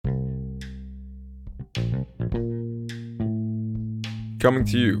Coming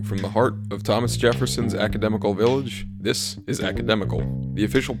to you from the heart of Thomas Jefferson's academical village, this is Academical, the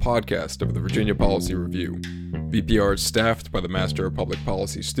official podcast of the Virginia Policy Review. VPR is staffed by the Master of Public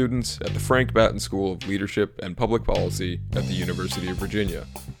Policy students at the Frank Batten School of Leadership and Public Policy at the University of Virginia.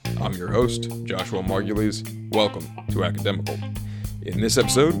 I'm your host, Joshua Margulies. Welcome to Academical. In this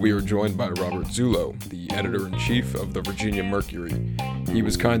episode, we are joined by Robert Zullo, the editor-in-chief of the Virginia Mercury. He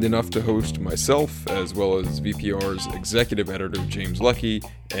was kind enough to host myself, as well as VPR's executive editor, James Leckie,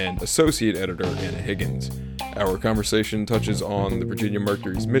 and associate editor, Anna Higgins. Our conversation touches on the Virginia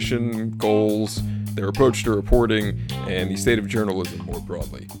Mercury's mission, goals, their approach to reporting, and the state of journalism more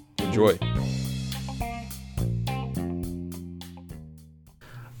broadly. Enjoy.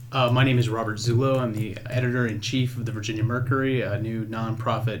 My name is Robert Zullo. I'm the editor-in-chief of the Virginia Mercury, a new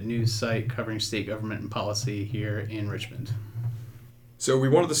nonprofit news site covering state government and policy here in Richmond. So we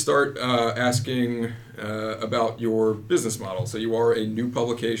wanted to start asking about your business model. So you are a new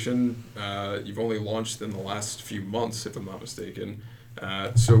publication. You've only launched in the last few months, if I'm not mistaken.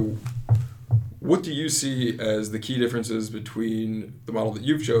 So what do you see as the key differences between the model that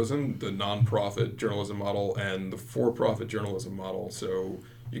you've chosen, the nonprofit journalism model, and the for-profit journalism model? So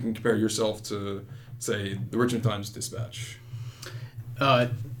you can compare yourself to, say, the Richmond Times-Dispatch. We don't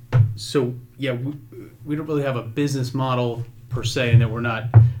really have a business model per se, in that we're not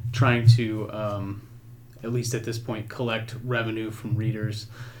trying to, at least at this point, collect revenue from readers.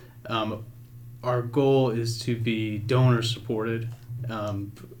 Our goal is to be donor-supported,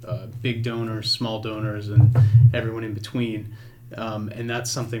 big donors, small donors, and everyone in between. And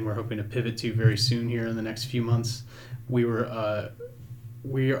that's something we're hoping to pivot to very soon here in the next few months. We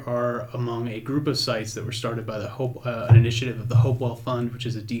are among a group of sites that were started by an initiative of the Hopewell Fund, which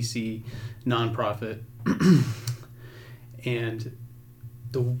is a DC nonprofit. And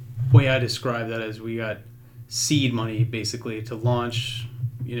the way I describe that is we got seed money basically to launch,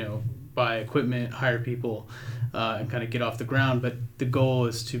 buy equipment, hire people, and kind of get off the ground. But the goal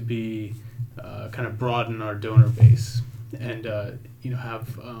is to be kind of broaden our donor base and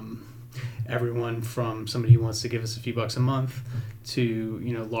have everyone from somebody who wants to give us a few bucks a month to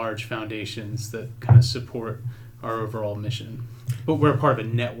large foundations that kind of support our overall mission. But we're part of a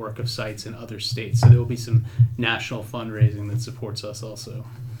network of sites in other states, so there will be some national fundraising that supports us also.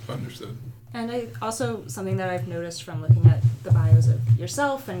 Understood. And something that I've noticed from looking at the bios of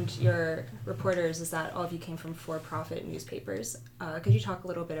yourself and your reporters is that all of you came from for-profit newspapers. Could you talk a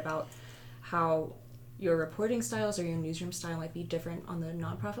little bit about how your reporting styles or your newsroom style might be different on the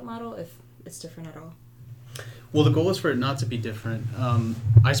nonprofit model, if it's different at all? Well, the goal is for it not to be different.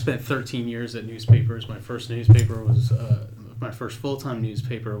 I spent 13 years at newspapers. My first full-time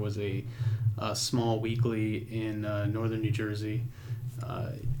newspaper was a small weekly in northern New Jersey.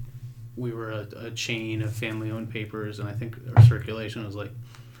 We were a chain of family-owned papers, and I think our circulation was like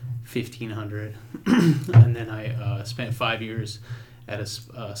 1,500. And then I spent 5 years at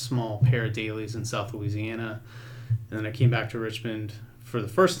a small pair of dailies in South Louisiana. And then I came back to Richmond for the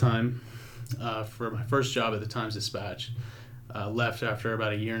first time for my first job at the Times-Dispatch. Left after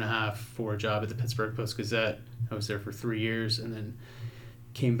about a year and a half for a job at the Pittsburgh Post-Gazette. I was there for 3 years, and then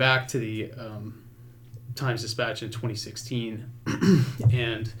came back to the Times-Dispatch in 2016.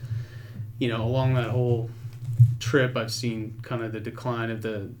 And, along that whole trip, I've seen kind of the decline of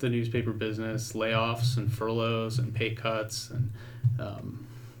the newspaper business, layoffs and furloughs and pay cuts, and,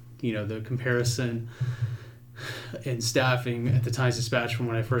 the comparison in staffing at the Times-Dispatch from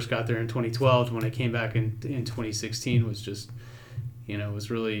when I first got there in 2012 to when I came back in 2016 was just, was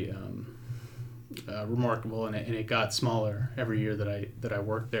really remarkable, and it got smaller every year that I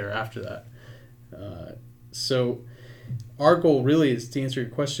worked there after that. So our goal really is, to answer your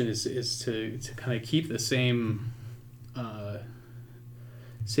question, is to kind of keep the same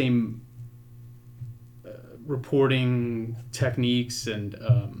reporting techniques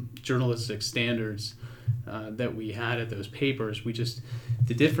and journalistic standards that we had at those papers.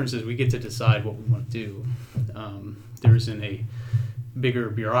 The difference is we get to decide what we want to do. There isn't a bigger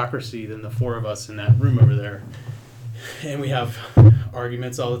bureaucracy than the four of us in that room over there. And we have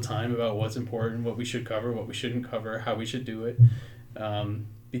arguments all the time about what's important, what we should cover, what we shouldn't cover, how we should do it.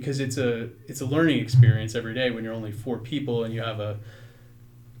 Because it's a learning experience every day when you're only four people and you have a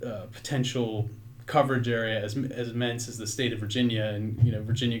potential coverage area as immense as the state of Virginia and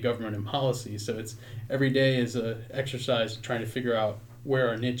Virginia government and policy. So it's every day is a exercise trying to figure out where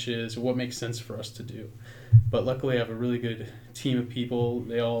our niche is or what makes sense for us to do. But luckily I have a really good team of people.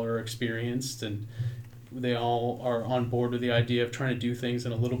 They all are experienced and they all are on board with the idea of trying to do things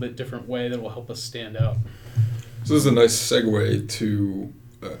in a little bit different way that will help us stand out. So this is a nice segue to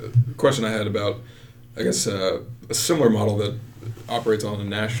a question I had about I guess a similar model that operates on a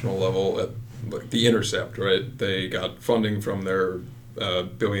national level at like The Intercept, right? They got funding from their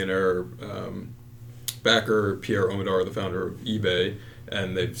billionaire backer, Pierre Omidyar, the founder of eBay,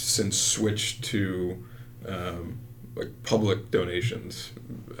 and they've since switched to like public donations,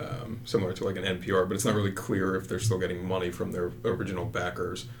 similar to like an NPR, but it's not really clear if they're still getting money from their original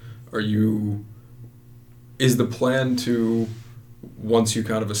backers. Is the plan to, once you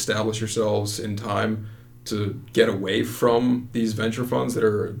kind of establish yourselves in time, to get away from these venture funds that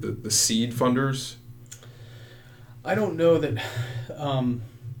are the seed funders? I don't know that.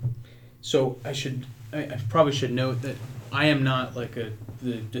 So I probably should note that I am not like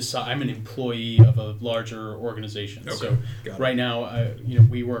I'm an employee of a larger organization. Okay, so got it. Right now,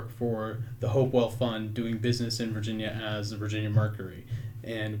 we work for the Hopewell Fund, doing business in Virginia as the Virginia Mercury,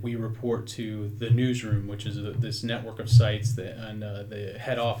 and we report to the Newsroom, which is this network of sites and the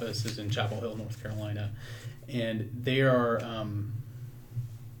head office is in Chapel Hill, North Carolina, and they are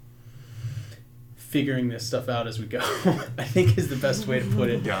figuring this stuff out as we go. I think is the best way to put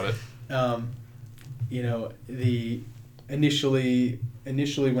it. Got it.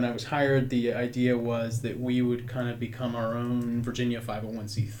 Initially when I was hired, the idea was that we would kind of become our own Virginia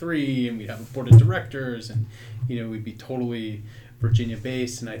 501c3, and we'd have a board of directors, and we'd be totally Virginia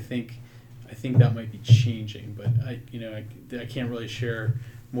based. And I think that might be changing, but I can't really share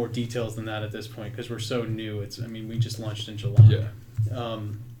more details than that at this point because we're so new. We just launched in July. Yeah.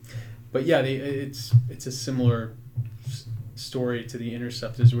 But yeah, it's a similar story to The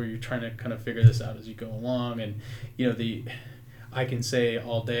Intercept, is where you're trying to kind of figure this out as you go along, and I can say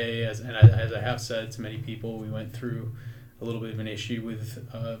all day, as I have said to many people, we went through a little bit of an issue with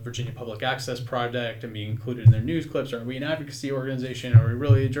Virginia Public Access Project and being included in their news clips. Are we an advocacy organization? Are we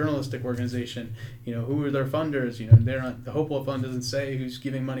really a journalistic organization? Who are their funders? They're not. The Hopewell Fund doesn't say who's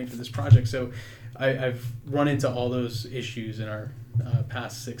giving money for this project. So I've run into all those issues in our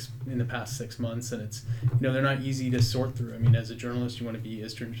past 6 months, and it's they're not easy to sort through. As a journalist, you want to be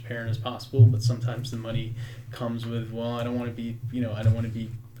as transparent as possible, but sometimes the money comes with, well, I don't want to be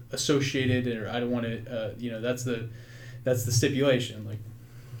associated, or I don't want to that's the stipulation.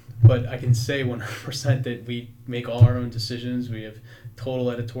 But I can say 100% that we make all our own decisions. We have total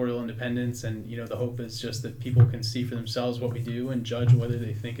editorial independence, and the hope is just that people can see for themselves what we do and judge whether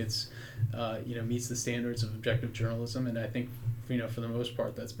they think it's meets the standards of objective journalism. And I think for the most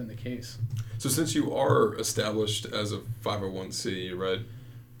part that's been the case. So since you are established as a 501c, right,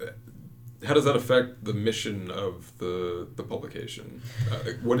 how does that affect the mission of the publication?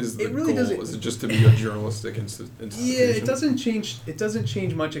 What is the It really goal? doesn't. Is it just to be a journalistic institution? Yeah, it doesn't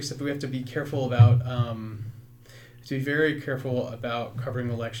change much, except we have to be careful about very careful about covering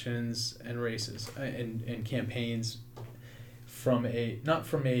elections and races and campaigns not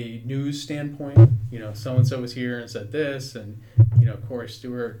from a news standpoint. So and so was here and said this, and Corey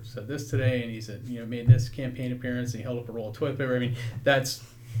Stewart said this today, and he said made this campaign appearance, and he held up a roll of toilet paper.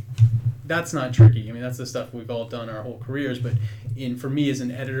 That's not tricky. That's the stuff we've all done our whole careers. But for me as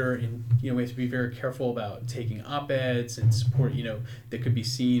an editor, we have to be very careful about taking op-eds and support, that could be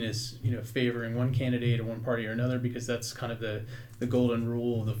seen as, favoring one candidate or one party or another, because that's kind of the golden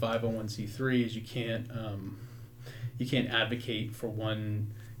rule of the 501c3 is you can't advocate for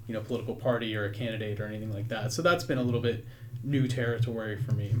one, political party or a candidate or anything like that. So that's been a little bit new territory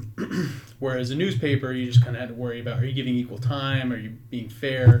for me. Whereas a newspaper, you just kind of had to worry about, are you giving equal time? Are you being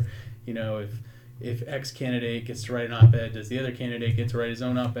fair? If X candidate gets to write an op-ed, does the other candidate get to write his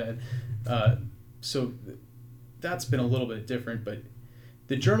own op-ed? So that's been a little bit different, but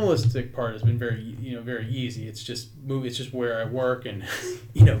the journalistic part has been very easy. It's just where I work and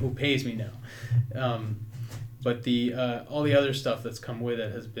who pays me now. But the all the other stuff that's come with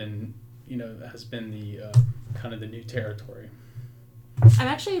it has been the kind of the new territory. I'm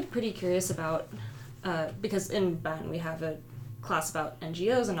actually pretty curious about because in Ben we have a class about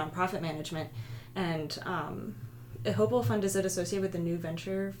NGOs and nonprofit management, and the Hopewell Fund, is it associated with the New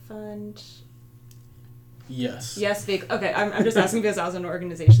Venture Fund? Yes. Yes, okay, I'm just asking because I was in an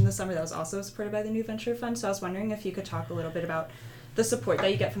organization this summer that was also supported by the New Venture Fund, so I was wondering if you could talk a little bit about the support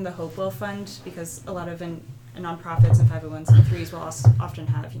that you get from the Hopewell Fund, because a lot of nonprofits and 501c3s will often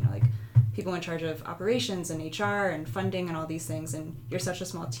have, people in charge of operations and HR and funding and all these things, and you're such a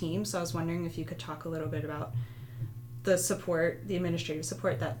small team, so I was wondering if you could talk a little bit about the support, the administrative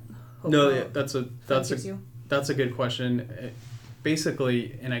support that Hopewell that's a good question.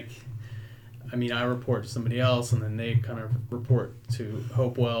 Basically, and I report to somebody else, and then they kind of report to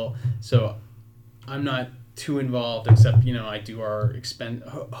Hopewell, so I'm not too involved, except I do our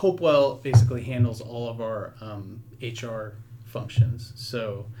Hopewell basically handles all of our HR functions,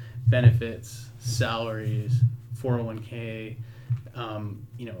 so benefits, salaries, 401k,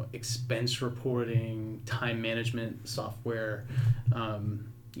 expense reporting, time management software,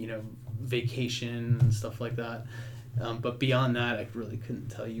 vacation and stuff like that. But beyond that, I really couldn't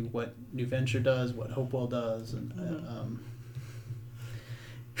tell you what New Venture does, what Hopewell does. And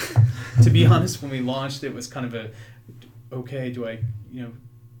to be honest, when we launched, it was kind of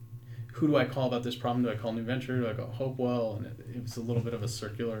who do I call about this problem? Do I call New Venture? Do I call Hopewell? And it was a little bit of a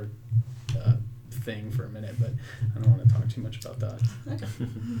circular thing for a minute, but I don't want to talk too much about that. Okay.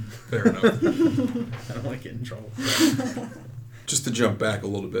 Fair enough. I don't want to get in trouble. Just to jump back a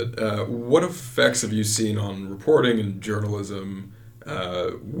little bit, what effects have you seen on reporting and journalism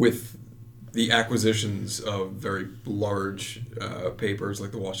with the acquisitions of very large papers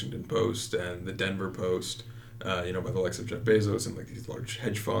like the Washington Post and the Denver Post, by the likes of Jeff Bezos and like these large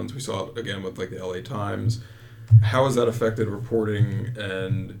hedge funds? We saw it again with like the LA Times. How has that affected reporting,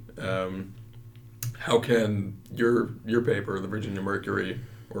 and how can your paper, the Virginia Mercury,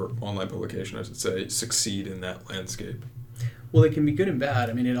 or online publication I should say, succeed in that landscape? Well, it can be good and bad.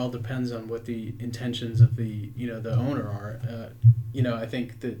 I mean, it all depends on what the intentions of the owner are. I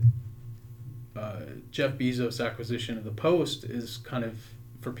think that Jeff Bezos' acquisition of the Post is kind of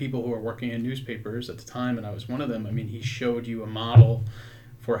for people who are working in newspapers at the time, and I was one of them. I mean, he showed you a model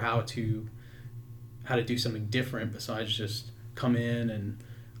for how to do something different besides just come in and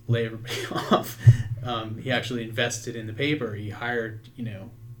lay everybody off. He actually invested in the paper. He hired,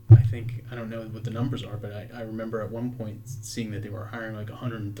 I don't know what the numbers are, but I remember at one point seeing that they were hiring like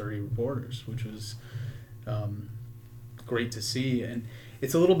 130 reporters, which was great to see. And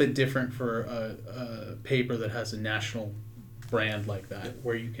it's a little bit different for a paper that has a national brand like that,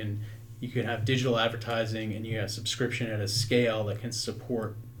 where you can have digital advertising and you have subscription at a scale that can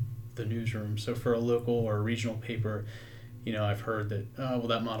support the newsroom. So for a local or a regional paper, I've heard that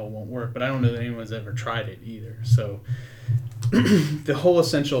that model won't work, but I don't know that anyone's ever tried it either. So the whole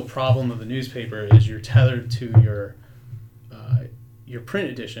essential problem of the newspaper is you're tethered to your print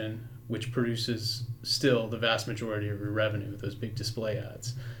edition, which produces still the vast majority of your revenue, those big display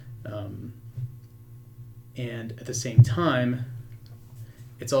ads. And at the same time,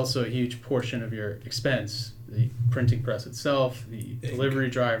 it's also a huge portion of your expense. The printing press itself, the delivery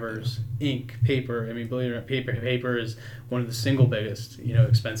drivers, ink, paper. I mean, believe it or not, paper is one of the single biggest,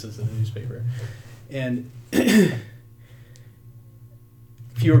 expenses of the newspaper. And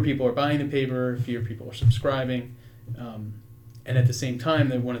fewer people are buying the paper, fewer people are subscribing. And at the same time,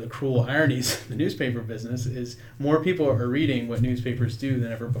 one of the cruel ironies of the newspaper business is more people are reading what newspapers do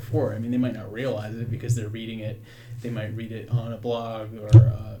than ever before. I mean, they might not realize it because they're reading it. They might read it on a blog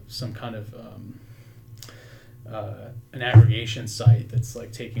or some kind of an aggregation site that's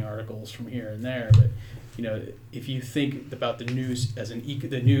like taking articles from here and there. But if you think about the news as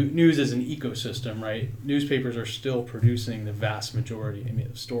news as an ecosystem, right? Newspapers are still producing the vast majority,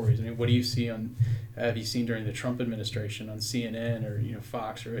 of stories. I mean, what do you see have you seen during the Trump administration on CNN or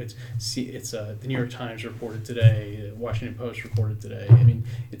Fox, or it's the New York Times reported today, the Washington Post reported today. I mean,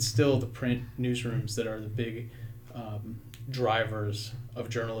 it's still the print newsrooms that are the big drivers of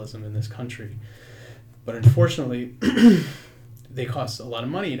journalism in this country. But unfortunately, they cost a lot of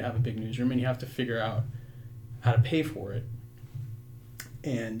money to have a big newsroom, and you have to figure out how to pay for it.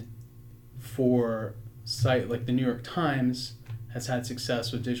 And for a site like the New York Times has had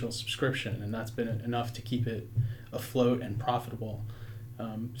success with digital subscription, and that's been enough to keep it afloat and profitable.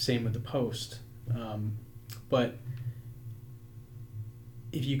 Same with the Post. But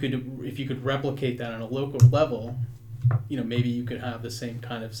if you could replicate that on a local level, maybe you could have the same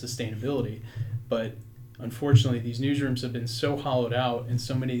kind of sustainability. But unfortunately, these newsrooms have been so hollowed out in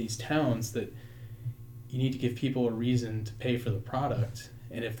so many of these towns that you need to give people a reason to pay for the product.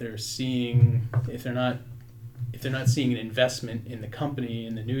 And if they're not seeing an investment in the company,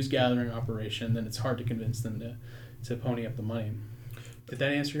 in the news gathering operation, then it's hard to convince them to pony up the money. Did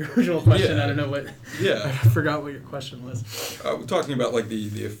that answer your original question? Yeah. I don't know what. Yeah. I forgot what your question was. We're talking about like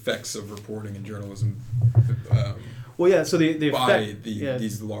the effects of reporting and journalism. Well, yeah. So the by effect,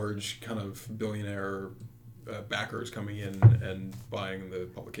 these large kind of billionaire backers coming in and buying the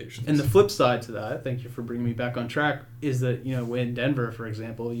publications. And the flip side to that, thank you for bringing me back on track, is that in Denver, for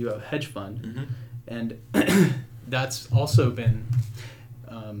example, you have a hedge fund, mm-hmm. and that's also been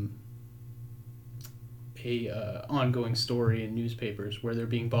a ongoing story in newspapers where they're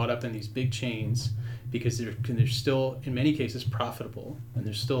being bought up in these big chains because they're still in many cases profitable, and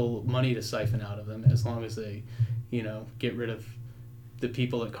there's still money to siphon out of them as long as they get rid of the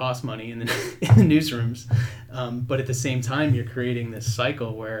people that cost money in the newsrooms. But at the same time, you're creating this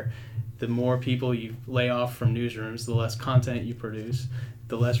cycle where the more people you lay off from newsrooms, the less content you produce,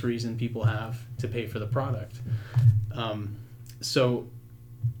 the less reason people have to pay for the product. So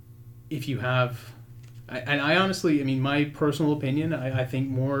if you have, I honestly, I mean, my personal opinion, I think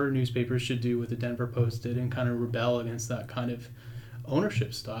more newspapers should do what the Denver Post did and kind of rebel against that kind of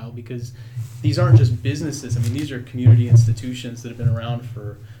ownership style, because these aren't just businesses. I mean, these are community institutions that have been around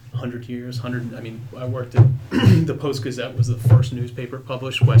for 100 years. I mean, I worked at the Post-Gazette was the first newspaper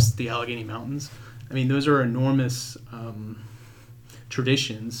published west of the Allegheny Mountains. I mean, those are enormous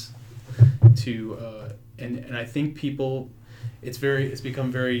traditions and I think people, it's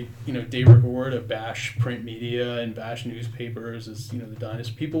become very, de rigueur to bash print media and bash newspapers as, the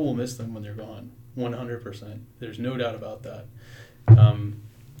dynasty. People will miss them when they're gone, 100%. There's no doubt about that.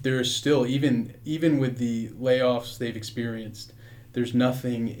 There's still, even with the layoffs they've experienced, there's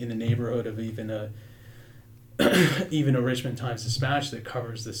nothing in the neighborhood of even a Richmond Times-Dispatch that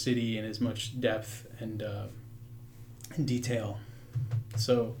covers the city in as much depth and detail.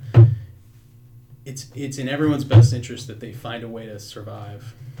 So it's in everyone's best interest that they find a way to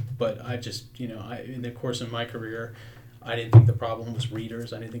survive. But I just, in the course of my career, I didn't think the problem was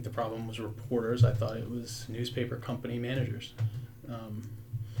readers. I didn't think the problem was reporters. I thought it was newspaper company managers. And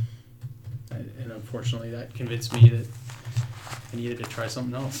unfortunately, that convinced me that I needed to try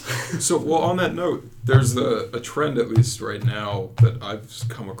something else. So, well, on that note, there's a trend, at least right now, that I've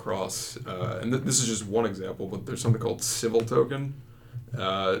come across, and this is just one example, but there's something called Civil Token.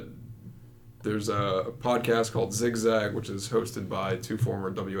 There's a podcast called Zigzag, which is hosted by two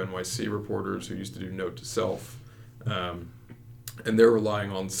former WNYC reporters who used to do Note to Self, and they're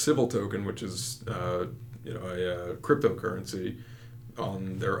relying on Civil Token, which is a cryptocurrency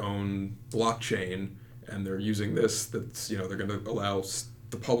on their own blockchain, and they're using this. That's they're going to allow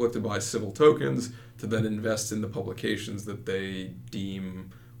the public to buy civil tokens to then invest in the publications that they deem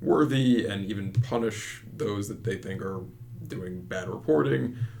worthy, and even punish those that they think are doing bad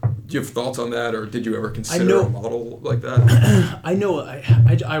reporting. Do you have thoughts on that, or did you ever consider a model like that? I know.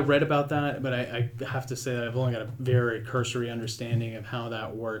 I read about that, but I have to say that I've only got a very cursory understanding of how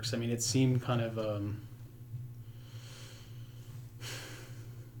that works. I mean, it seemed kind of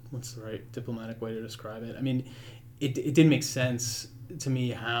what's the right diplomatic way to describe it? I mean, it didn't make sense to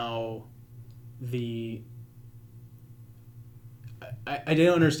me how I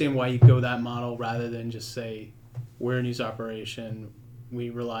didn't understand why you go that model rather than just say, we're a news operation, we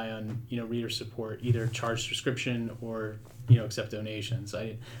rely on reader support, either charge subscription or accept donations.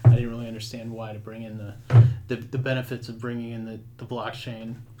 I didn't really understand why to bring in the benefits of bringing in the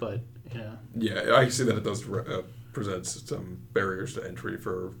blockchain, but Yeah, I see that it does present some barriers to entry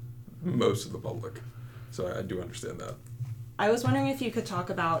for most of the public, so I do understand that. I was wondering if you could talk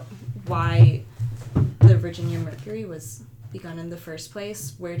about why the Virginia Mercury was begun in the first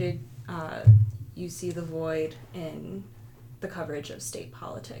place. Where did you see the void in the coverage of state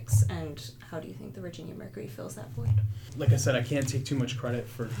politics, and how do you think the Virginia Mercury fills that void? Like I said, I can't take too much credit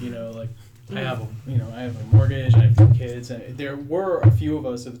for I have a mortgage, I have 2 kids, and there were a few of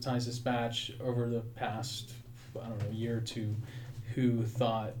us at the Times-Dispatch over the past year or two who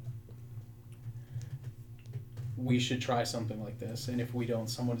thought we should try something like this, and if we don't,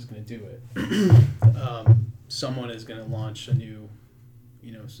 someone is going to do it. Someone is going to launch a new,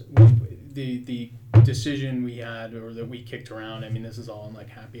 the decision we had, or that we kicked around, I mean, this is all in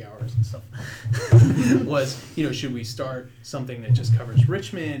happy hours and stuff, was, should we start something that just covers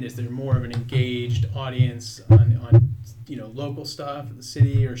Richmond? Is there more of an engaged audience on local stuff in the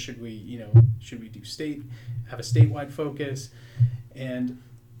city, or should we do have a statewide focus?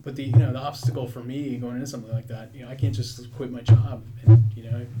 But the obstacle for me going into something like that, I can't just quit my job, and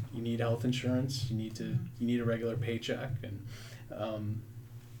you need health insurance, you need a regular paycheck, and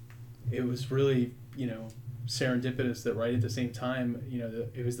it was really serendipitous that right at the same time,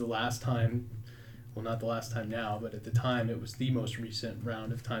 it was the last time, well, not the last time now, but at the time it was the most recent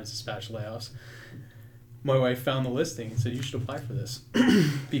round of Times-Dispatch layoffs. My wife found the listing and said, you should apply for this.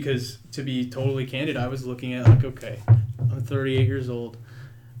 Because to be totally candid, I was looking at okay, I'm 38 years old,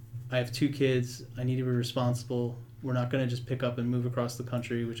 I have 2 kids, I need to be responsible. We're not going to just pick up and move across the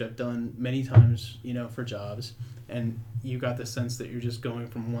country, which I've done many times, for jobs. And you got the sense that you're just going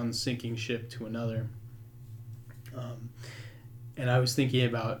from one sinking ship to another. And I was thinking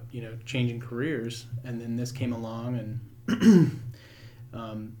about, changing careers, and then this came along, and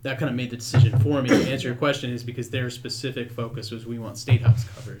that kind of made the decision for me. To answer your question, is because their specific focus was we want State House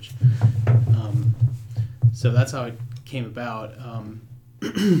coverage. So that's how it came about.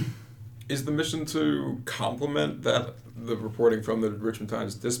 Is the mission to complement the reporting from the Richmond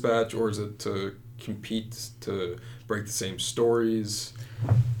Times-Dispatch, or is it to compete to break the same stories?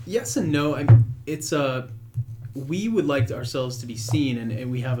 Yes and no. we would like ourselves to be seen,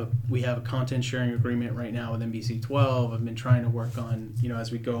 and we have a content sharing agreement right now with NBC 12. I've been trying to work on,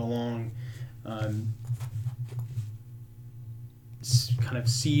 as we go along, kind of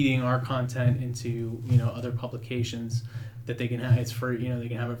seeding our content into other publications that they can have. It's free, they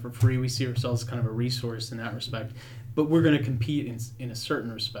can have it for free. We see ourselves as kind of a resource in that respect, but we're going to compete in a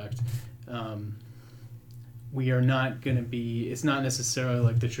certain respect. We are not going to be, it's not necessarily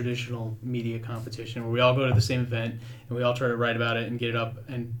like the traditional media competition where we all go to the same event and we all try to write about it and get it up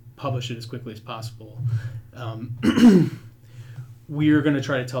and publish it as quickly as possible. We're going to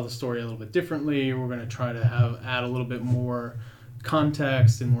try to tell the story a little bit differently. We're going to try to add a little bit more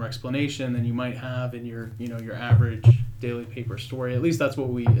context and more explanation than you might have in your average daily paper story. At least that's what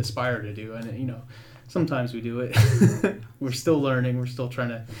we aspire to do. And, sometimes we do it. We're still learning. We're still trying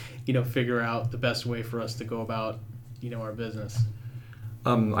to, figure out the best way for us to go about, our business.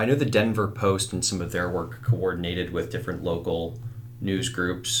 I know the Denver Post and some of their work coordinated with different local news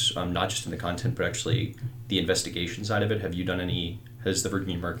groups, not just in the content, but actually the investigation side of it. Has the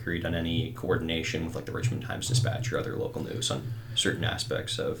Virginia Mercury done any coordination with like the Richmond Times-Dispatch or other local news on certain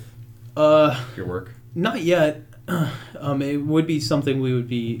aspects of your work? Not yet. It would be something we would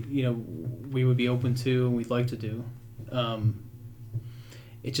be open to and we'd like to do.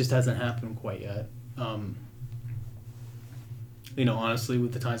 It just hasn't happened quite yet. Honestly,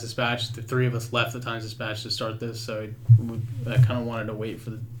 with the Times-Dispatch, the three of us left the Times-Dispatch to start this, so I kind of wanted to wait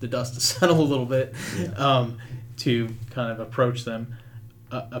for the dust to settle a little bit to kind of approach them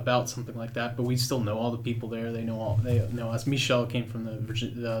about something like that. But we still know all the people there. They know us. Michelle came from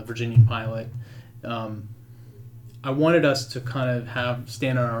the Virginian Pilot. I wanted us to kind of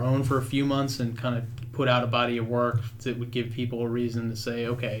stand on our own for a few months and kind of put out a body of work that would give people a reason to say,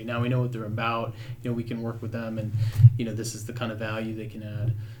 okay, now we know what they're about. We can work with them, and this is the kind of value they can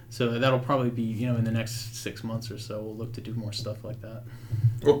add. So that'll probably be in the next 6 months or so. We'll look to do more stuff like that.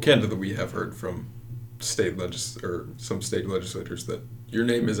 Well, candidly, we have heard from some state legislators that your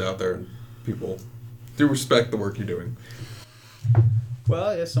name is out there and people do respect the work you're doing.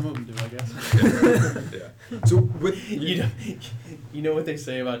 Well, yeah, some of them do, I guess. Yeah. So you know what they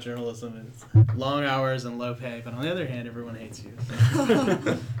say about journalism is long hours and low pay, but on the other hand, everyone hates you.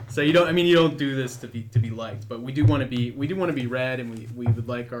 So you don't do this to be liked, but we do want to be read, and we would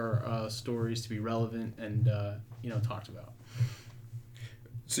like our stories to be relevant and talked about.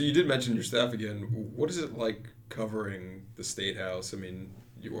 So you did mention your staff again. What is it like covering the State House? I mean,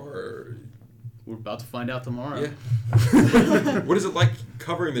 We're about to find out tomorrow. Yeah. What is it like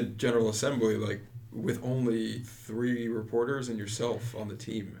covering the General Assembly, like with only 3 reporters and yourself on the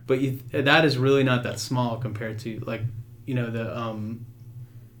team? But that is really not that small compared to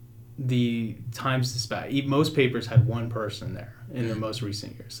the Times-Dispatch. Most papers had one person there in the most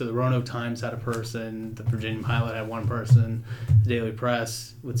recent years. So the Roanoke Times had a person, the Virginia Pilot had one person, the Daily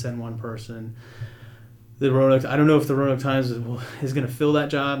Press would send one person. I don't know if the Roanoke Times is going to fill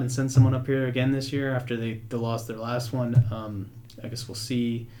that job and send someone up here again this year after they lost their last one. I guess we'll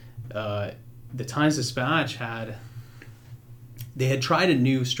see. The Times-Dispatch had tried a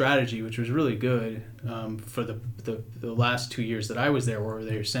new strategy, which was really good for the last 2 years that I was there, where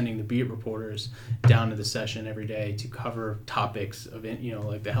they were sending the beat reporters down to the session every day to cover topics of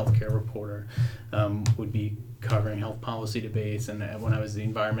like the healthcare reporter would be covering health policy debates, and when I was the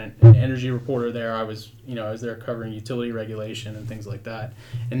environment and energy reporter there, I was there covering utility regulation and things like that,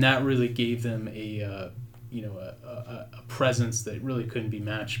 and that really gave them a presence that really couldn't be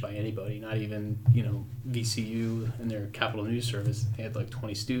matched by anybody, not even VCU and their Capital News Service. They had like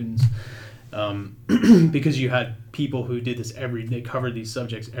 20 students, because you had people who did this they covered these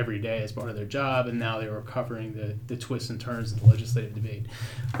subjects every day as part of their job, and now they were covering the twists and turns of the legislative debate.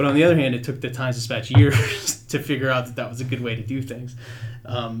 But on the other hand, it took the Times-Dispatch years to figure out that was a good way to do things,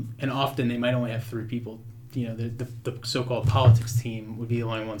 and often they might only have 3 people. The so-called politics team would be the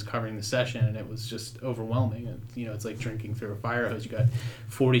only ones covering the session, and it was just overwhelming. And, it's like drinking through a fire hose. You got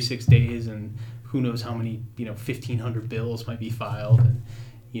 46 days, and who knows how many 1,500 bills might be filed, and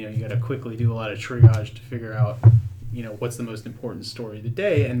you got to quickly do a lot of triage to figure out what's the most important story of the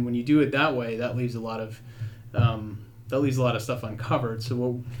day. And when you do it that way, that leaves a lot of stuff uncovered.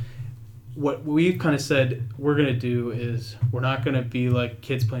 So what we've kind of said we're going to do is we're not going to be like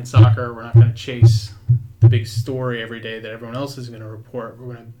kids playing soccer. We're not going to chase the big story every day that everyone else is going to report.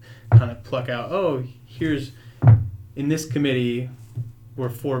 We're going to kind of pluck out, here's in this committee we're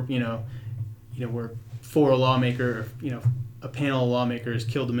for a lawmaker, a panel of lawmakers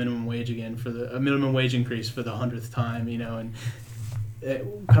killed the minimum wage again a minimum wage increase for the 100th time, and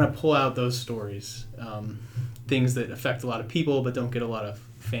kind of pull out those stories, things that affect a lot of people but don't get a lot of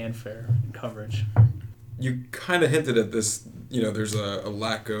fanfare and coverage. you kind of hinted at this, there's a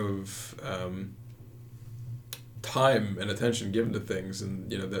lack of time and attention given to things,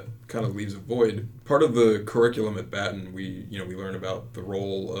 and that kind of leaves a void. Part of the curriculum at Batten, we learn about the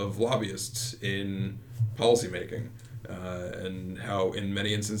role of lobbyists in policymaking, and how in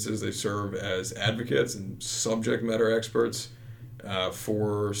many instances they serve as advocates and subject matter experts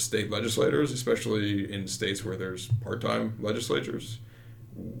for state legislators, especially in states where there's part-time legislatures.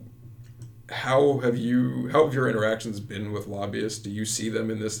 How have your interactions been with lobbyists? Do you see them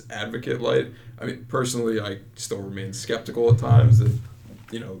in this advocate light? I mean, personally, I still remain skeptical at times that,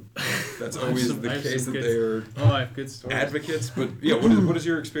 that's always the case that they are I have good stories. Advocates. But what has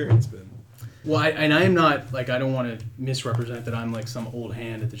your experience been? Well, I am not, I don't want to misrepresent that I'm like some old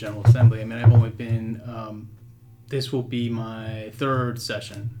hand at the General Assembly. I mean, I've only been, this will be my third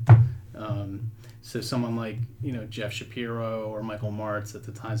session. So someone like, Jeff Shapiro or Michael Martz at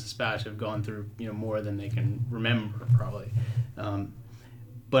the Times-Dispatch have gone through, more than they can remember probably.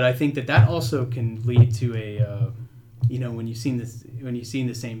 But I think that also can lead to a, when you've seen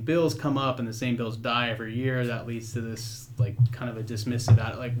the same bills come up and the same bills die every year, that leads to this kind of a dismissive,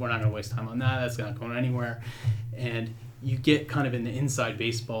 we're not going to waste time on that. That's not going anywhere. And you get kind of in the inside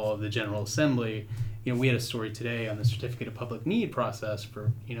baseball of the General Assembly. We had a story today on the Certificate of Public Need process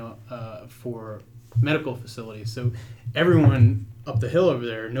for medical facilities. So everyone up the hill over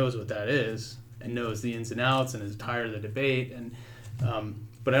there knows what that is and knows the ins and outs and is tired of the debate. And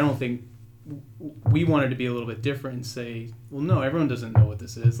but I don't think we wanted to be a little bit different and say, well, no, everyone doesn't know what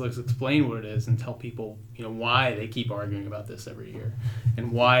this is. Let's explain what it is and tell people, why they keep arguing about this every year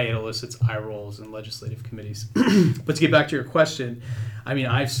and why it elicits eye rolls in legislative committees. But to get back to your question, I mean,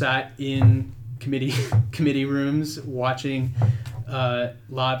 I've sat in committee rooms watching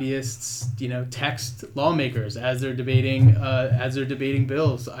lobbyists, text lawmakers as they're debating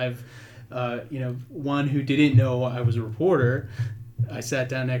bills. I've, one who didn't know I was a reporter. I sat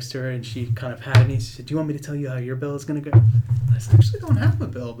down next to her and she kind of patted me. She said, "Do you want me to tell you how your bill is going to go?" I said, "I actually don't have a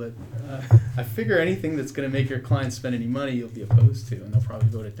bill, but I figure anything that's going to make your client spend any money, you'll be opposed to, and they'll probably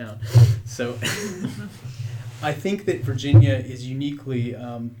vote it down." So I think that Virginia is uniquely,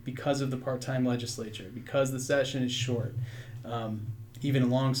 because of the part-time legislature, because the session is short, even a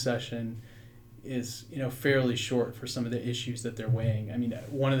long session is fairly short for some of the issues that they're weighing. I mean,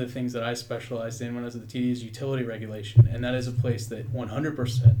 one of the things that I specialized in when I was at the TD is utility regulation, and that is a place that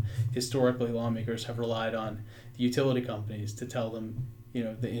 100% historically lawmakers have relied on the utility companies to tell them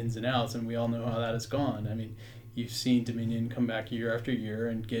the ins and outs, and we all know how that has gone. I mean, you've seen Dominion come back year after year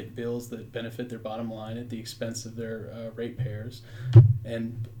and get bills that benefit their bottom line at the expense of their ratepayers,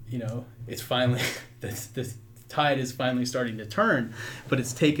 and it's finally the tide is finally starting to turn, but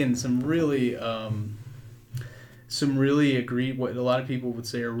it's taken some really what a lot of people would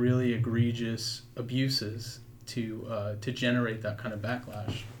say are really egregious abuses to generate that kind of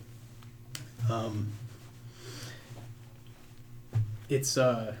backlash. It's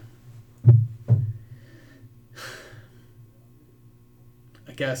I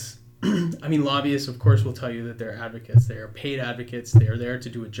guess I mean, lobbyists of course will tell you that they're advocates. They are paid advocates. They are there to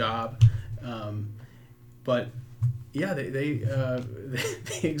do a job. But yeah, they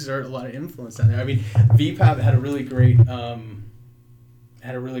exert a lot of influence down there. I mean, VPAP had a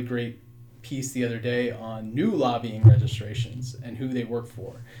really great piece the other day on new lobbying registrations and who they work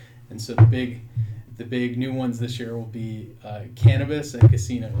for, and so the big new ones this year will be cannabis and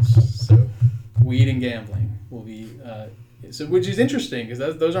casinos. So weed and gambling will be which is interesting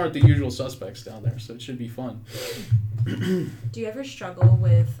because those aren't the usual suspects down there. So it should be fun. Do you ever struggle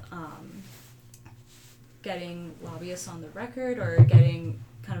with getting lobbyists on the record, or getting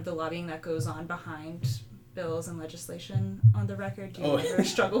kind of the lobbying that goes on behind bills and legislation on the record? Do you ever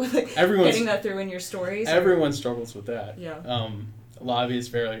struggle with getting that through in your stories? Everyone struggles with that. Yeah.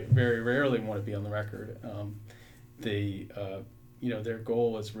 Lobbyists very, very rarely want to be on the record. Their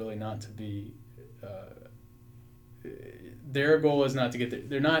goal is really not to be. Their goal is not to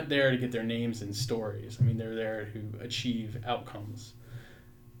get. They're not there to get their names in stories. I mean, they're there to achieve outcomes.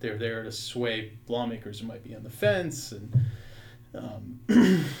 They're there to sway lawmakers who might be on the fence, and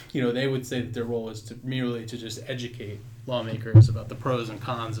they would say that their role is merely to just educate lawmakers about the pros and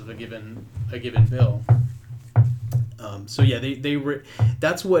cons of a given bill. So yeah,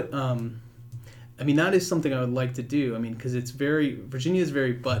 that's what. I mean, that is something I would like to do. I mean, because Virginia is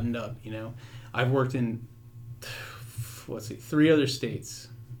very buttoned up. I've worked in 3 other states.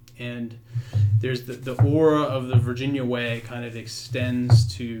 And there's the aura of the Virginia way kind of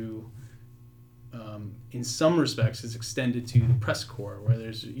extends to, in some respects, is extended to the press corps, where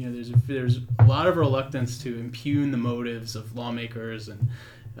there's a lot of reluctance to impugn the motives of lawmakers and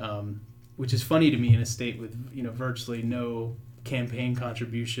which is funny to me in a state with virtually no campaign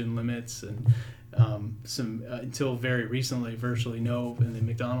contribution limits and some until very recently virtually no, and the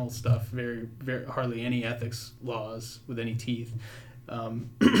McDonald's stuff very hardly any ethics laws with any teeth.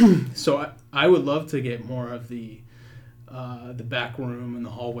 So I would love to get more of the back room and the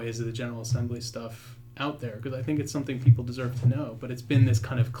hallways of the General Assembly stuff out there, because I think it's something people deserve to know. But it's been this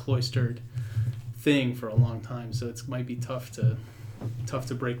kind of cloistered thing for a long time, so it might be tough to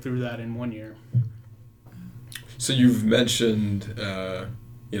break through that in 1 year. So you've mentioned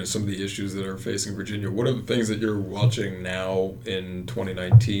some of the issues that are facing Virginia. What are the things that you're watching now in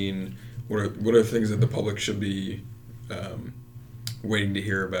 2019? What are things that the public should be waiting to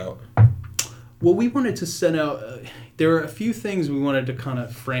hear about? Well, we wanted to send out, there are a few things we wanted to kind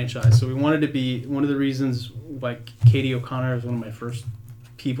of franchise. So we wanted to be, one of the reasons, like Katie O'Connor was one of my first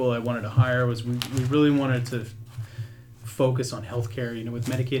people I wanted to hire, was we really wanted to focus on healthcare. With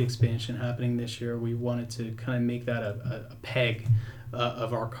Medicaid expansion happening this year, we wanted to kind of make that a peg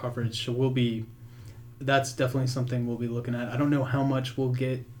of our coverage. So that's definitely something we'll be looking at. I don't know how much we'll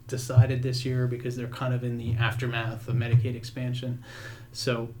get decided this year because they're kind of in the aftermath of Medicaid expansion.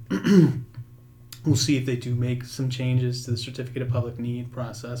 So we'll see if they do make some changes to the Certificate of Public Need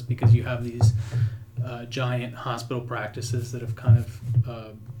process, because you have these giant hospital practices that have kind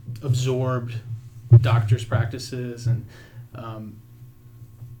of absorbed doctors' practices, and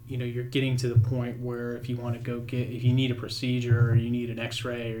you're getting to the point where if you want to if you need a procedure or you need an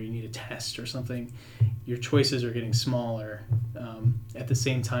x-ray or you need a test or something, your choices are getting smaller. At the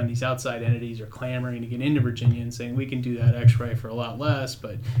same time, these outside entities are clamoring to get into Virginia and saying we can do that x-ray for a lot less,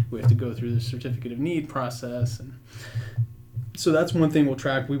 but we have to go through the Certificate of Need process. And so that's one thing we'll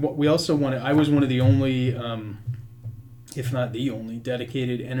track. We also wanted, I was one of the only, if not the only,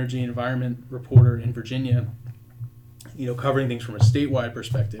 dedicated energy and environment reporter in Virginia, covering things from a statewide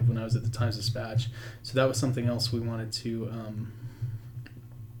perspective when I was at the Times-Dispatch. So that was something else we wanted to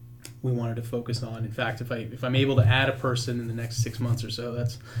focus on. In fact, if I'm able to add a person in the next 6 months or so,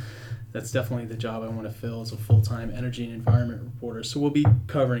 that's definitely the job I want to fill, as a full-time energy and environment reporter. So we'll be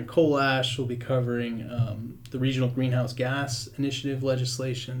covering coal ash, we'll be covering the Regional Greenhouse Gas Initiative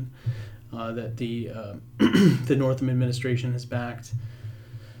legislation that the the Northam administration has backed.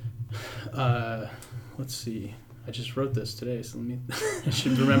 Let's see. I just wrote this today, so I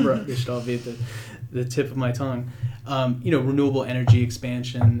should remember. They should all be at the tip of my tongue. Renewable energy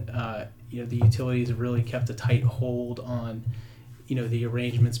expansion. The utilities have really kept a tight hold on, the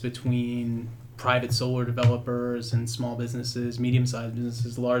arrangements between private solar developers and small businesses, medium-sized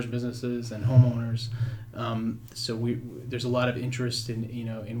businesses, large businesses, and homeowners. So there's a lot of interest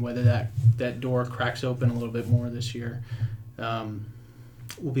in whether that door cracks open a little bit more this year.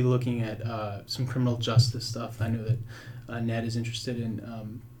 We'll be looking at some criminal justice stuff. I know that Ned is interested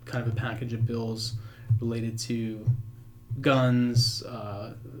in kind of a package of bills related to guns,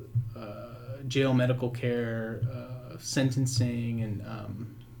 jail medical care, sentencing, and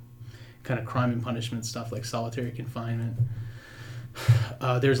kind of crime and punishment stuff like solitary confinement.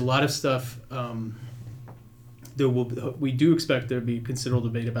 There's a lot of stuff. We do expect there to be considerable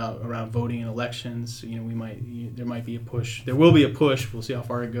debate around voting in elections. There might be a push. There will be a push. We'll see how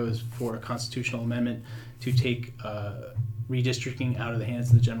far it goes for a constitutional amendment to take redistricting out of the hands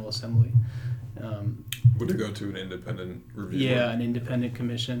of the General Assembly. Would it go to an independent review? Yeah, an independent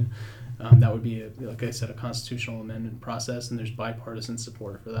commission. That would be, like I said, a constitutional amendment process, and there's bipartisan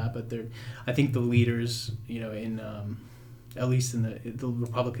support for that. But I think the leaders, at least in the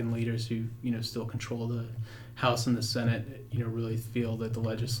Republican leaders who still control the House and the Senate, really feel that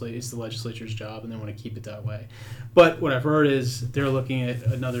it's the legislature's job, and they want to keep it that way. But what I've heard is they're looking at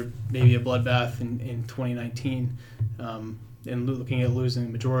maybe a bloodbath in 2019, and looking at losing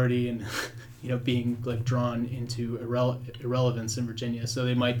the majority and being drawn into irrelevance in Virginia. So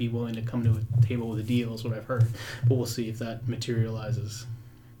they might be willing to come to a table with a deal, is what I've heard. But we'll see if that materializes.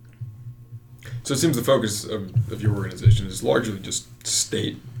 So it seems the focus of your organization is largely just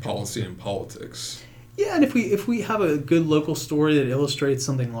state policy and politics. Yeah, and if we have a good local story that illustrates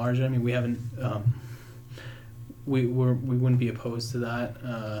something larger, we haven't, we wouldn't be opposed to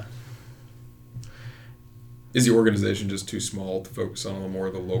that. Is the organization just too small to focus on more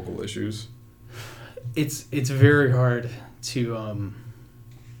of the local issues? It's very hard to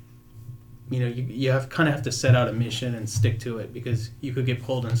you have to set out a mission and stick to it, because you could get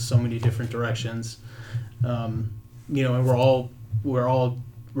pulled in so many different directions. And we're all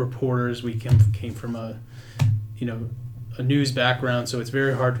reporters. We came from a news background, so it's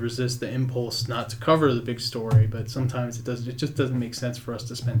very hard to resist the impulse not to cover the big story. But sometimes it just doesn't make sense for us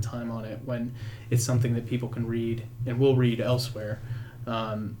to spend time on it when it's something that people can read and will read elsewhere.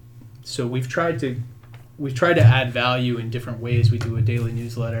 So we've tried to add value in different ways. We do a daily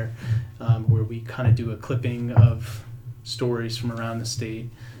newsletter where we kind of do a clipping of stories from around the state,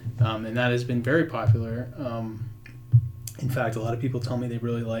 and that has been very popular. In fact, a lot of people tell me they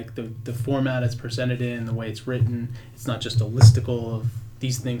really like the format it's presented in, the way it's written. It's not just a listicle of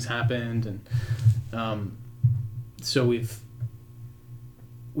these things happened, and so we've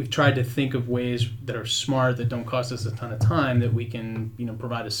tried to think of ways that are smart, that don't cost us a ton of time, that we can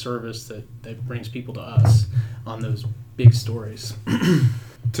provide a service that brings people to us on those big stories.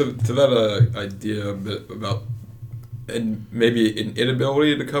 To that idea a bit about, and maybe an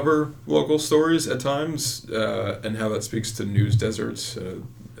inability to cover local stories at times, and how that speaks to news deserts.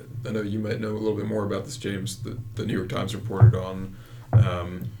 I know you might know a little bit more about this, James. The New York Times reported on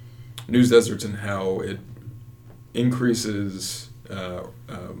news deserts and how it increases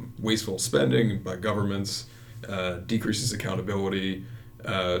wasteful spending by governments, decreases accountability.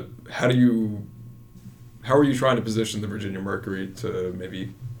 How are you trying to position the Virginia Mercury to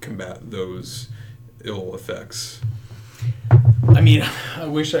maybe combat those ill effects? I mean, I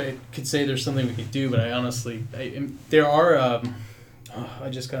wish I could say there's something we could do, but I honestly, there are. I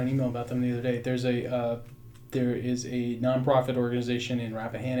just got an email about them the other day. There is a nonprofit organization in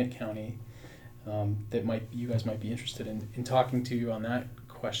Rappahannock County that you guys might be interested in talking to you on that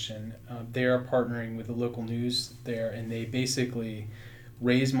question. They are partnering with the local news there, and they basically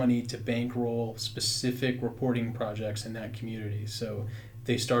raise money to bankroll specific reporting projects in that community. So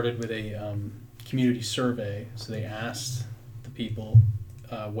they started with a community survey. So they asked the people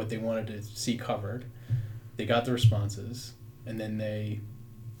what they wanted to see covered. They got the responses, and then they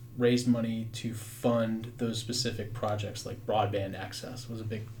raised money to fund those specific projects, like broadband access was a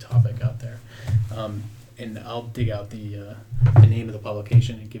big topic out there. And I'll dig out the name of the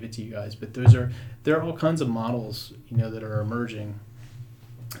publication and give it to you guys. But there are all kinds of models, that are emerging.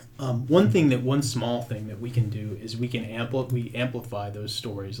 One small thing that we can do is we can amplify those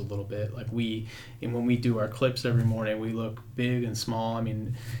stories a little bit. Like when we do our clips every morning, we look big and small. I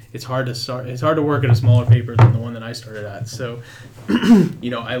mean, it's hard to work at a smaller paper than the one that I started at. So,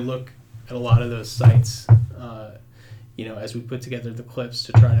 I look at a lot of those sites, as we put together the clips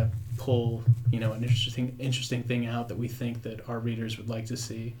to try to pull, an interesting thing out that we think that our readers would like to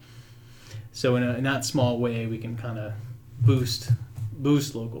see. So in that small way, we can kind of boost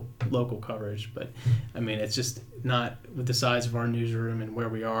local coverage. But I mean, it's just not, with the size of our newsroom and where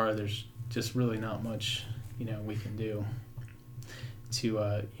we are, there's just really not much we can do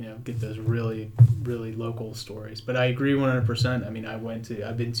to get those really really local stories. But I agree 100%. I mean,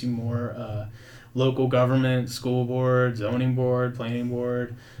 I've been to more local government, school board, zoning board, planning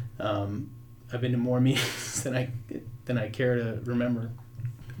board. I've been to more meetings than I care to remember.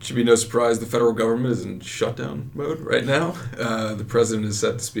 It should be no surprise the federal government is in shutdown mode right now. The president is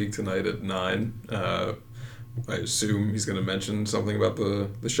set to speak tonight at 9. I assume he's going to mention something about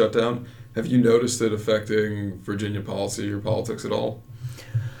the shutdown. Have you noticed it affecting Virginia policy or politics at all?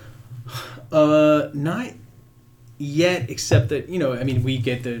 Not yet, except that, we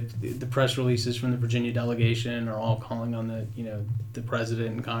get the press releases from the Virginia delegation are all calling on the president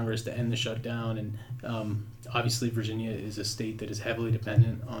and Congress to end the shutdown. And obviously Virginia is a state that is heavily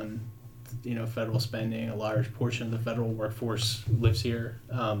dependent on, federal spending. A large portion of the federal workforce lives here.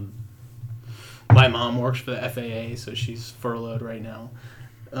 My mom works for the FAA, so she's furloughed right now.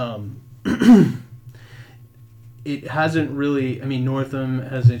 It hasn't really, Northam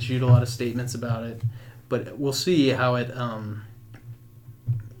has issued a lot of statements about it, but we'll see how it,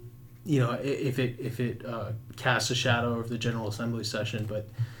 if it casts a shadow over the General Assembly session. But,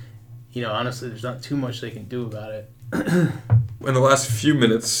 honestly, there's not too much they can do about it. In the last few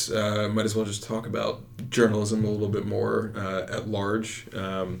minutes, might as well just talk about journalism a little bit more at large,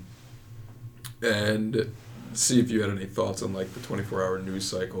 and see if you had any thoughts on the 24-hour news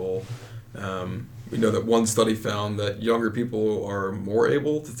cycle. We know that one study found that younger people are more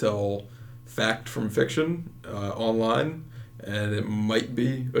able to tell fact from fiction online, and it might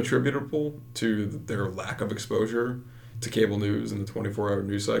be attributable to their lack of exposure to cable news and the 24-hour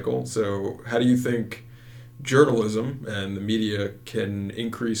news cycle. So how do you think journalism and the media can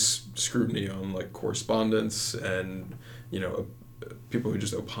increase scrutiny on correspondence and people who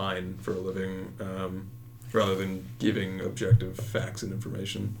just opine for a living rather than giving objective facts and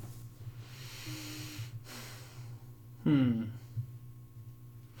information?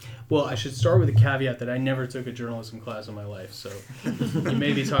 Well, I should start with a caveat that I never took a journalism class in my life, so you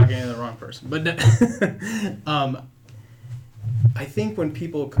may be talking to the wrong person. But I think when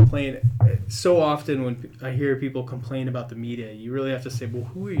people complain, so often when I hear people complain about the media, you really have to say, well,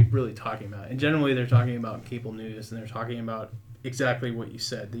 who are you really talking about? And generally they're talking about cable news, and they're talking about exactly what you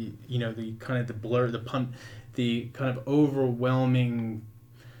said. The kind of the blur, the kind of overwhelming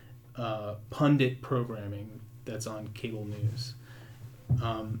pundit programming that's on cable news.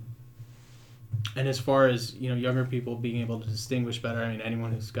 And as far as younger people being able to distinguish better, I mean,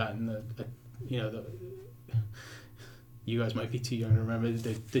 anyone who's gotten you guys might be too young to remember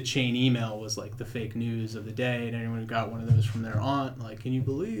the chain email was like the fake news of the day, and anyone who got one of those from their aunt, like, can you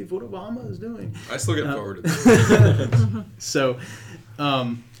believe what Obama is doing? I still get forwarded. So,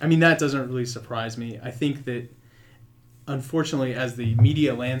 I mean, that doesn't really surprise me. I think that, unfortunately, as the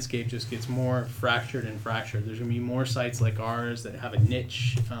media landscape just gets more fractured and fractured, there's going to be more sites like ours that have a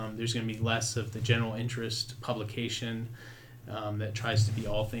niche. There's going to be less of the general interest publication that tries to be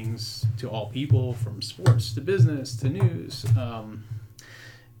all things to all people, from sports to business to news,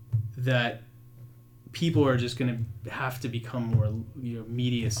 that people are just going to have to become more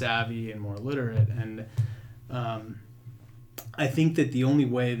media savvy and more literate. And I think that the only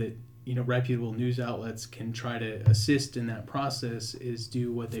way that reputable news outlets can try to assist in that process is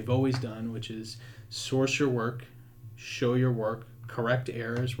do what they've always done, which is source your work, show your work, correct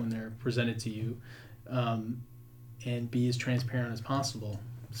errors when they're presented to you, and be as transparent as possible.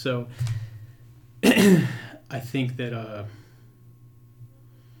 So I think that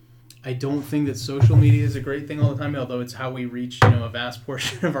I don't think that social media is a great thing all the time, although it's how we reach a vast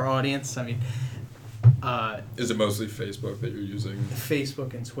portion of our audience. I mean, is it mostly Facebook that you're using?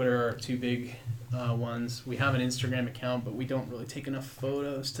 Facebook and Twitter are two big ones. We have an Instagram account, but we don't really take enough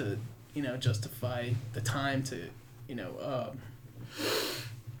photos to justify the time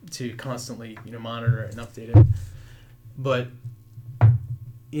to constantly monitor it and update it. But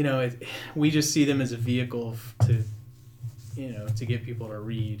we just see them as a vehicle to get people to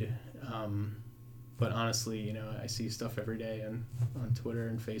read. But honestly, I see stuff every day on Twitter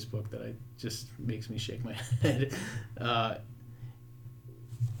and Facebook that just makes me shake my head.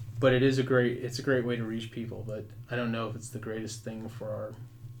 But it's a great way to reach people. But I don't know if it's the greatest thing for our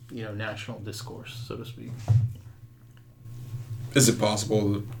national discourse, so to speak. Is it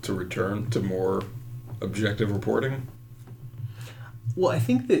possible to return to more objective reporting? Well, I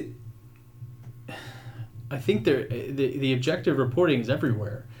think the objective reporting is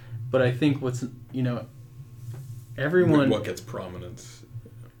everywhere, but I think everyone... What gets prominence?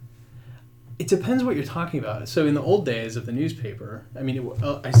 It depends what you're talking about. So in the old days of the newspaper, I mean,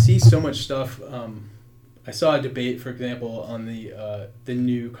 I see so much stuff. I saw a debate, for example, on the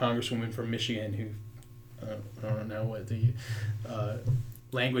new congresswoman from Michigan who, I don't know what the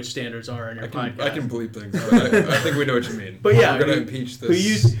language standards are in your podcast. I can bleep things, but I think we know what you mean. But yeah, we're going to impeach this.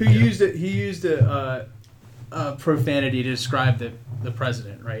 He used a profanity to describe the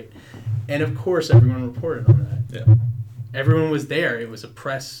president, right? And of course, everyone reported on that. Yeah. Everyone was there. It was a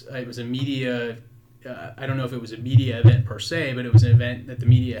media. I don't know if it was a media event per se, but it was an event that the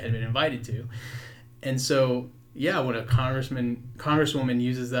media had been invited to. And so, yeah, when a congresswoman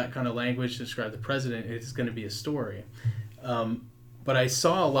uses that kind of language to describe the president, it's going to be a story. But I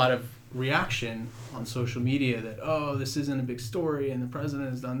saw a lot of reaction on social media that, oh, this isn't a big story, and the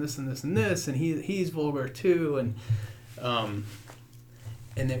president has done this and this and this, and he's vulgar too, and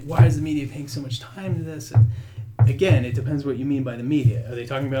that why is the media paying so much time to this? And again, it depends what you mean by the media. Are they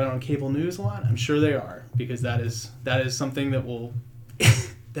talking about it on cable news a lot? I'm sure they are, because that is something that will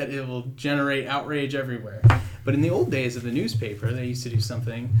that it will generate outrage everywhere. But in the old days of the newspaper, they used to do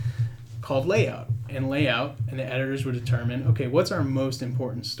something called layout. And the editors would determine, okay, what's our most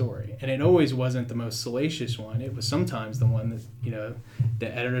important story? And it always wasn't the most salacious one. It was sometimes the one that, the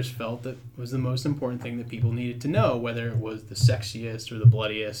editors felt that was the most important thing that people needed to know, whether it was the sexiest or the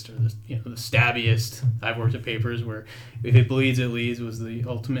bloodiest or the stabbiest. I've worked at papers where if it bleeds, it leads was the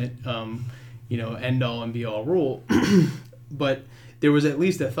ultimate, end all and be all rule. But there was at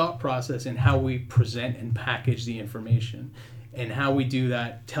least a thought process in how we present and package the information. And how we do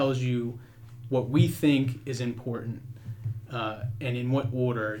that tells you what we think is important and in what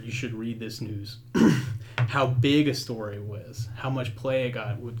order you should read this news. How big a story was, how much play it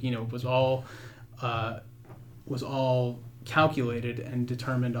got, was all calculated and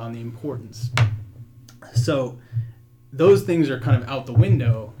determined on the importance. So those things are kind of out the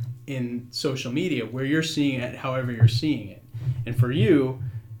window in social media, where you're seeing it however you're seeing it. And for you,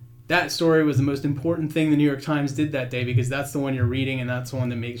 that story was the most important thing the New York Times did that day, because that's the one you're reading and that's the one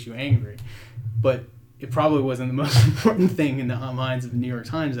that makes you angry. But it probably wasn't the most important thing in the minds of the New York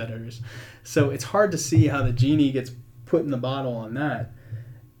Times editors. So it's hard to see how the genie gets put in the bottle on that.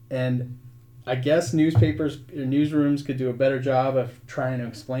 And I guess newspapers or newsrooms could do a better job of trying to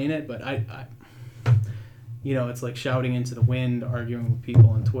explain it, but I it's like shouting into the wind, arguing with people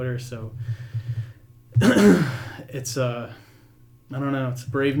on Twitter. So it's I don't know. It's a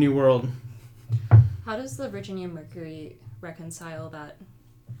brave new world. How does the Virginia Mercury reconcile that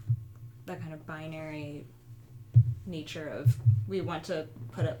kind of binary nature of we want to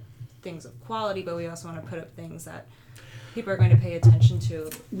put up things of quality, but we also want to put up things that people are going to pay attention to?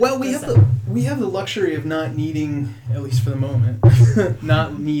 Well, we have the luxury of not needing, at least for the moment,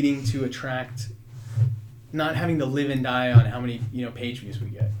 not needing to attract, not having to live and die on how many page views we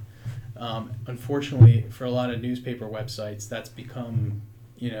get. Unfortunately, for a lot of newspaper websites, that's become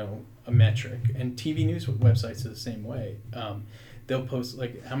a metric, and TV news websites are the same way. They'll post,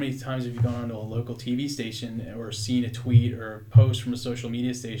 like, how many times have you gone onto a local TV station or seen a tweet or a post from a social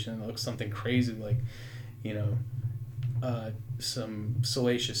media station that looks something crazy like, some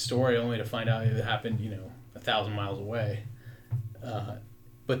salacious story, only to find out it happened, 1,000 miles away.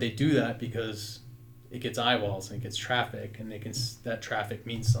 But they do that because it gets eyeballs and it gets traffic, and that traffic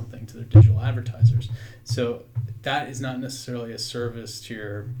means something to their digital advertisers. So that is not necessarily a service to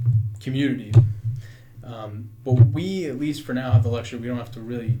your community. But we, at least for now, have the luxury. We don't have to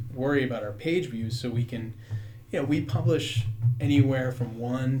really worry about our page views, so we can, we publish anywhere from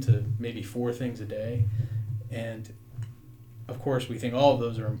 1 to maybe 4 things a day, and of course we think all of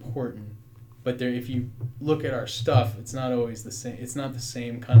those are important. But if you look at our stuff, it's not always the same. It's not the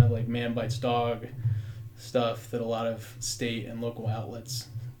same kind of like man bites dog stuff that a lot of state and local outlets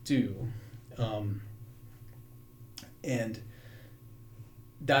do, and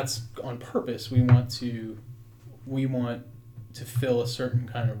that's on purpose. We want to fill a certain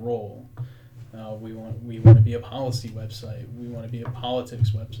kind of role. We want to be a policy website. We want to be a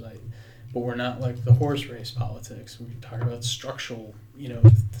politics website, but we're not like the horse race politics. We talk about structural,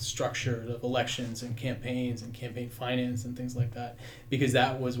 the structure of elections and campaigns and campaign finance and things like that, because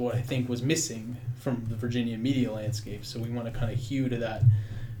that was what I think was missing from the Virginia media landscape. So we want to kind of hew to that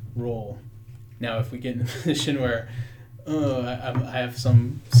role. Now, if we get in a position where I have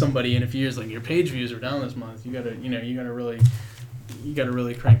somebody in a few years like, your page views are down this month, you gotta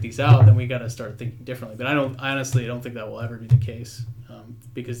really crank these out, then we gotta start thinking differently. But I honestly don't think that will ever be the case,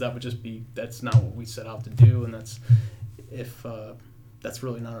 because that's not what we set out to do, and that's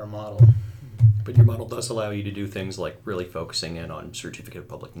really not our model. But your model does allow you to do things like really focusing in on certificate of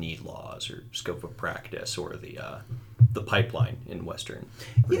public need laws or scope of practice or the pipeline in Western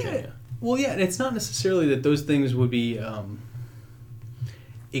Virginia. Yeah. Well, yeah, and it's not necessarily that those things would be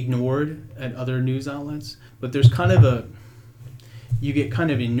ignored at other news outlets, but there's you get kind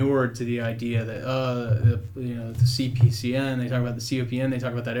of inured to the idea that the CPCN, they talk about the COPN, they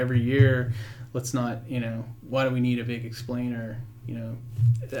talk about that every year. Let's not, why do we need a big explainer?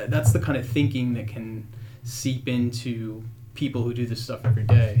 That's the kind of thinking that can seep into people who do this stuff every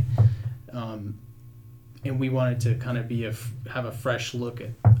day. And we wanted to kind of have a fresh look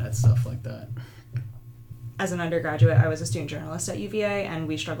at stuff like that. As an undergraduate, I was a student journalist at UVA, and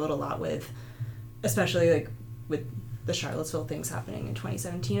we struggled a lot with, especially like with the Charlottesville things happening in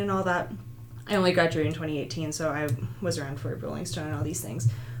 2017 and all that. I only graduated in 2018, so I was around for Rolling Stone and all these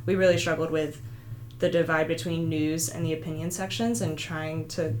things. We really struggled with the divide between news and the opinion sections, and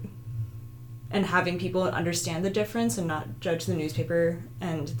having people understand the difference and not judge the newspaper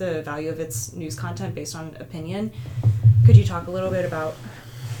and the value of its news content based on opinion. Could you talk a little bit about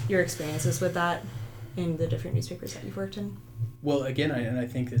your experiences with that in the different newspapers that you've worked in? Well, again, I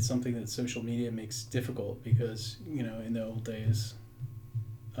think it's something that social media makes difficult, because, in the old days,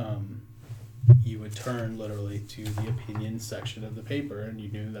 you would turn literally to the opinion section of the paper, and you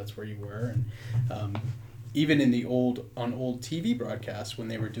knew that's where you were. And even in on old TV broadcasts, when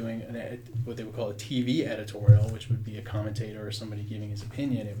they were doing what they would call a TV editorial, which would be a commentator or somebody giving his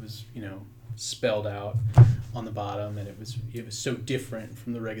opinion, it was spelled out on the bottom, and it was so different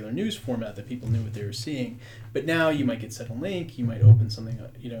from the regular news format that people knew what they were seeing. But now you might get sent a link, you might open something,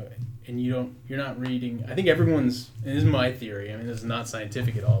 and you're not reading. I think everyone's, and this is my theory, I mean, this is not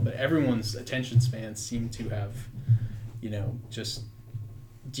scientific at all, but everyone's attention spans seem to have, just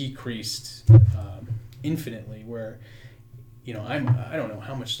decreased infinitely, where, I don't know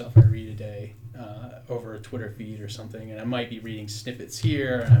how much stuff I read a day over a Twitter feed or something, and I might be reading snippets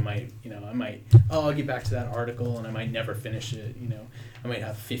here, and I might, I'll get back to that article, and I might never finish it, I might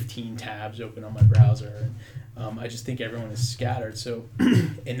have 15 tabs open on my browser, and I just think everyone is scattered. So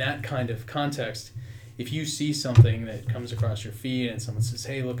in that kind of context, if you see something that comes across your feed and someone says,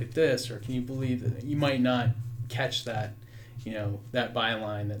 hey, look at this, or can you believe that, you might not catch that, that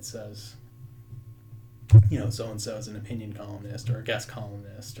byline that says, so-and-so is an opinion columnist or a guest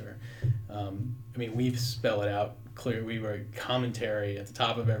columnist, or, we spell it out clear. We write commentary at the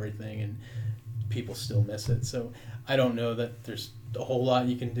top of everything, and people still miss it. So I don't know that there's a whole lot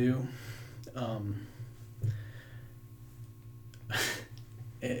you can do.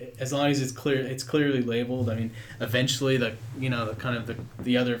 as long as it's clearly labeled. I mean, eventually the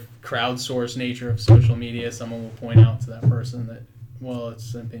other crowdsourced nature of social media, someone will point out to that person that, well,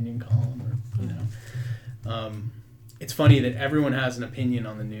 it's an opinion column, or it's funny that everyone has an opinion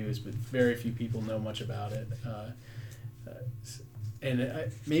on the news, but very few people know much about it.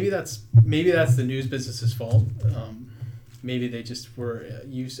 And maybe that's the news business's fault. Maybe they just were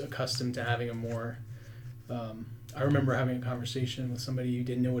accustomed to having a more. I remember having a conversation with somebody who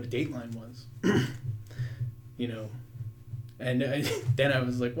didn't know what a dateline was, and then I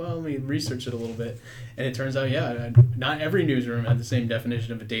was like, well, let me research it a little bit, and it turns out, not every newsroom had the same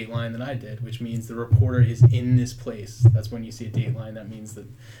definition of a dateline that I did, which means the reporter is in this place. That's when you see a dateline. That means that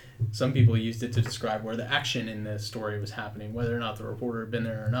some people used it to describe where the action in the story was happening, whether or not the reporter had been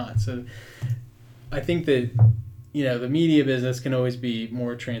there or not. So I think that, the media business can always be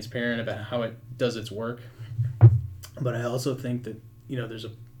more transparent about how it does its work. But I also think that,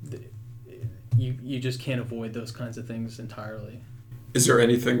 you just can't avoid those kinds of things entirely. Is there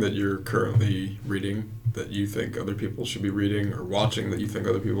anything that you're currently reading that you think other people should be reading, or watching that you think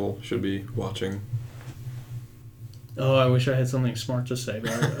other people should be watching? Oh, I wish I had something smart to say,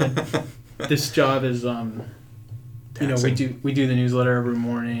 but this job is, we do the newsletter every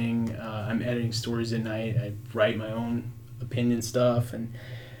morning. I'm editing stories at night. I write my own opinion stuff, and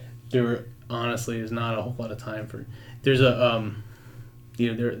there honestly is not a whole lot of time for. There's a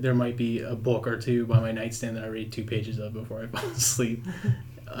there might be a book or two by my nightstand that I read 2 pages of before I fall asleep.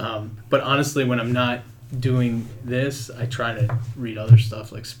 But honestly, when I'm not doing this, I try to read other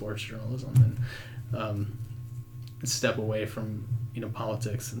stuff like sports journalism and step away from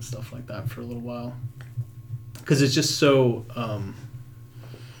politics and stuff like that for a little while, because it's just so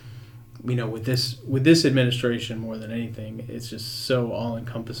with this administration, more than anything, it's just so all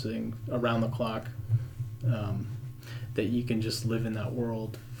encompassing around the clock. That you can just live in that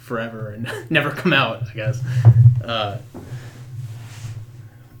world forever and never come out, I guess.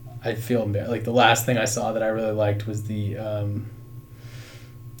 I feel like the last thing I saw that I really liked was the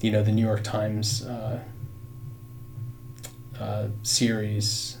New York Times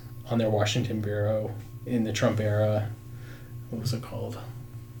series on their Washington bureau in the Trump era. What was it called? I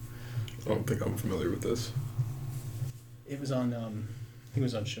don't think I'm familiar with this. It was on, I think it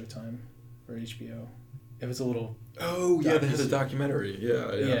was on Showtime or HBO. It was a little. Oh yeah, they had a documentary.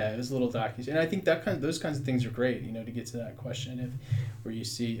 Yeah. Yeah, it was a little docu, and I think those kinds of things are great. To get to that question where you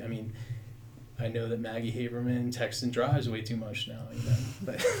see. I mean, I know that Maggie Haberman texts and drives way too much now.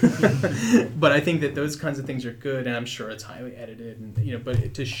 But but I think that those kinds of things are good, and I'm sure it's highly edited, and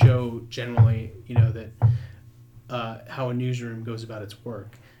but to show generally, that how a newsroom goes about its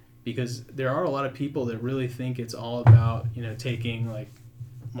work, because there are a lot of people that really think it's all about taking like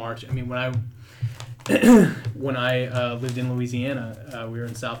march. I mean, when I lived in Louisiana, we were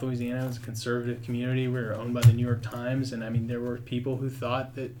in South Louisiana. It was a conservative community. We were owned by the New York Times, and I mean, there were people who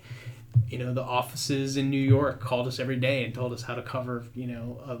thought that, the offices in New York called us every day and told us how to cover,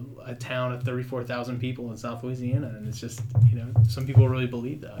 a town of 34,000 people in South Louisiana, and it's just, some people really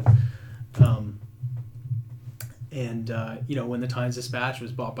believe that. When the Times-Dispatch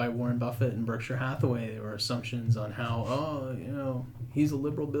was bought by Warren Buffett and Berkshire Hathaway, there were assumptions on how, he's a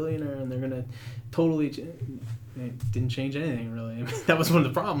liberal billionaire and they're going to totally... It didn't change anything, really. I mean, that was one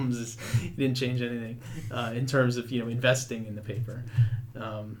of the problems, is it didn't change anything in terms of, investing in the paper.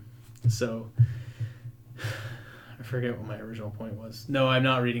 So I forget what my original point was. No, I'm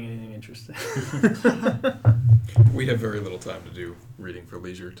not reading anything interesting. We have very little time to do reading for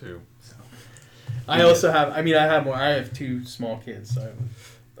leisure, too. So. I have more. I have 2 small kids. So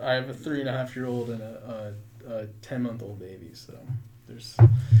I have a 3.5-year-old and a 10-month-old baby. So there's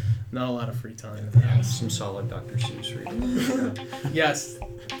not a lot of free time. Yeah, some solid Dr. Seuss reading. Yes,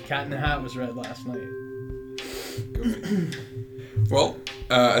 Cat in the Hat was read last night. Well,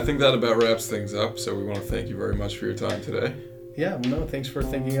 I think that about wraps things up. So we want to thank you very much for your time today. Yeah, well, no, thanks for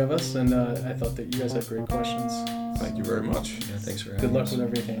thinking of us, and I thought that you guys had great questions. Thank you very much. Yeah, thanks for having us. Good luck with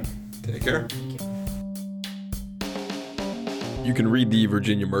everything. Take care. You can read the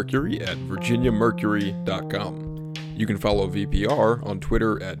Virginia Mercury at virginiamercury.com. You can follow VPR on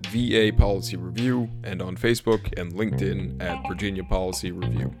Twitter at VA Policy Review and on Facebook and LinkedIn at Virginia Policy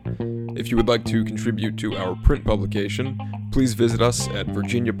Review. If you would like to contribute to our print publication, please visit us at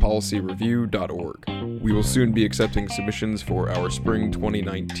virginiapolicyreview.org. We will soon be accepting submissions for our spring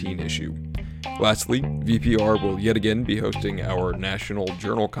 2019 issue. Lastly, VPR will yet again be hosting our National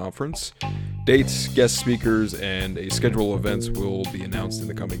Journal Conference. Dates, guest speakers, and a schedule of events will be announced in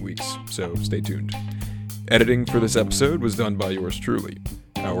the coming weeks, so stay tuned. Editing for this episode was done by yours truly.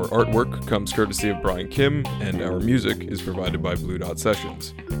 Our artwork comes courtesy of Brian Kim, and our music is provided by Blue Dot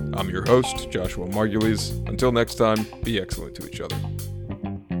Sessions. I'm your host, Joshua Margulies. Until next time, be excellent to each other.